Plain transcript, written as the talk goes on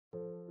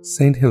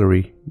Saint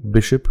Hilary,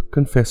 Bishop,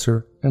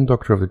 Confessor and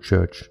Doctor of the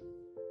Church.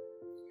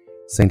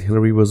 Saint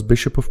Hilary was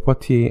Bishop of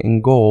Poitiers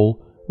in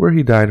Gaul, where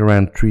he died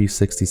around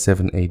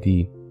 367 AD.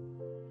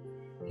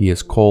 He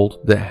is called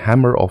the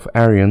Hammer of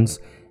Arians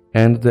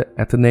and the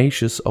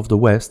Athanasius of the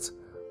West,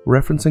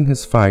 referencing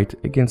his fight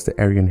against the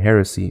Arian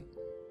heresy,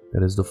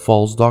 that is the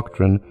false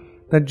doctrine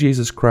that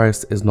Jesus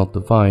Christ is not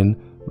divine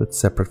but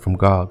separate from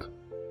God.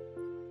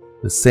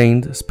 The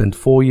saint spent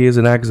 4 years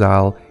in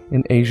exile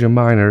in Asia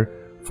Minor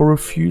for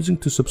refusing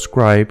to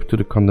subscribe to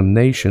the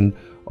condemnation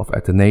of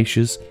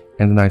Athanasius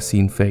and the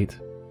Nicene faith.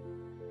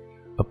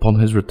 Upon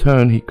his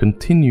return, he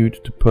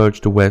continued to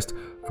purge the West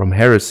from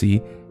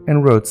heresy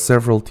and wrote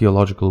several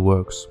theological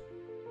works.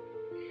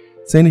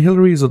 Saint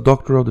Hilary is a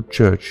doctor of the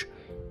Church.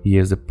 He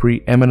is the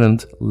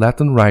pre-eminent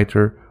Latin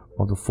writer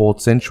of the 4th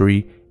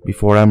century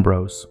before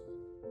Ambrose.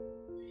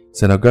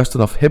 Saint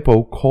Augustine of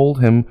Hippo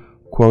called him,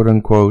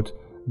 quote-unquote,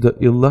 the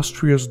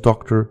illustrious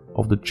doctor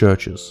of the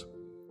churches,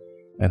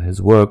 and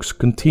his works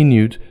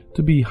continued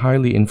to be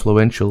highly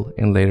influential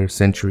in later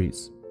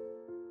centuries.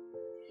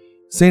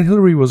 Saint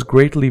Hilary was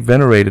greatly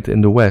venerated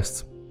in the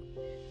West.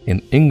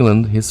 In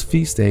England, his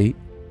feast day,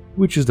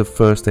 which is the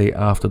first day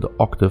after the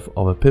octave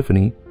of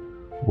Epiphany,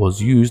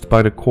 was used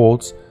by the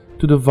courts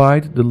to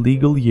divide the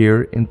legal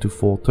year into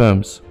 4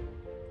 terms: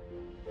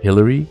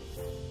 Hilary,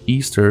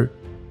 Easter,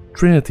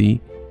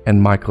 Trinity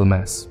and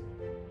Michaelmas.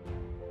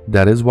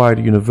 That is why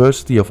the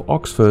University of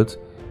Oxford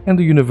and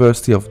the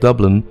University of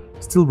Dublin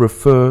still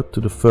refer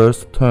to the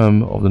first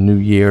term of the new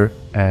year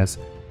as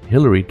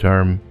Hilary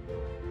term.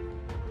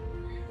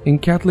 In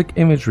Catholic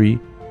imagery,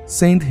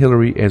 Saint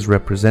Hilary is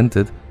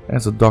represented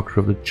as a doctor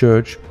of the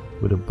Church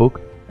with a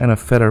book and a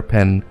feather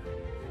pen,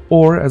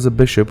 or as a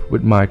bishop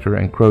with mitre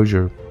and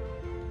crozier.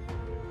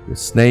 The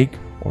snake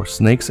or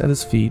snakes at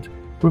his feet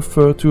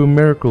refer to a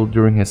miracle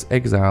during his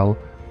exile,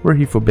 where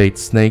he forbade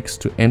snakes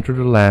to enter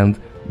the land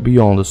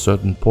beyond a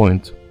certain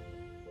point.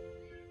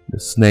 The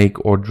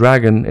snake or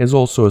dragon is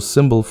also a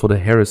symbol for the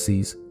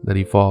heresies that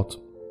he fought.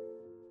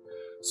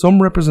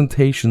 Some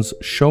representations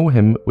show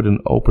him with an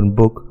open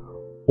book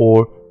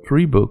or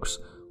 3 books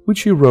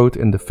which he wrote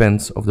in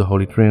defense of the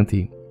Holy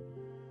Trinity.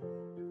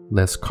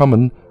 Less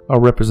common are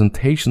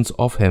representations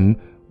of him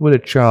with a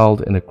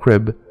child in a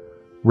crib,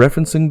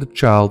 referencing the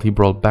child he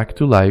brought back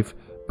to life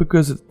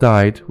because it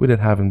died without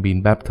having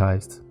been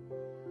baptized.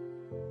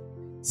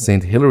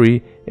 Saint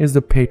Hilary is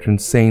the patron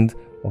saint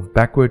of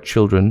backward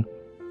children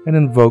and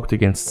invoked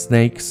against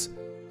snakes,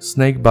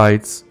 snake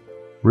bites,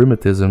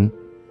 rheumatism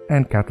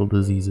and cattle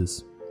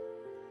diseases.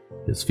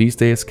 His feast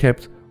day is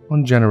kept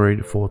on January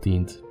the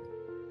 14th.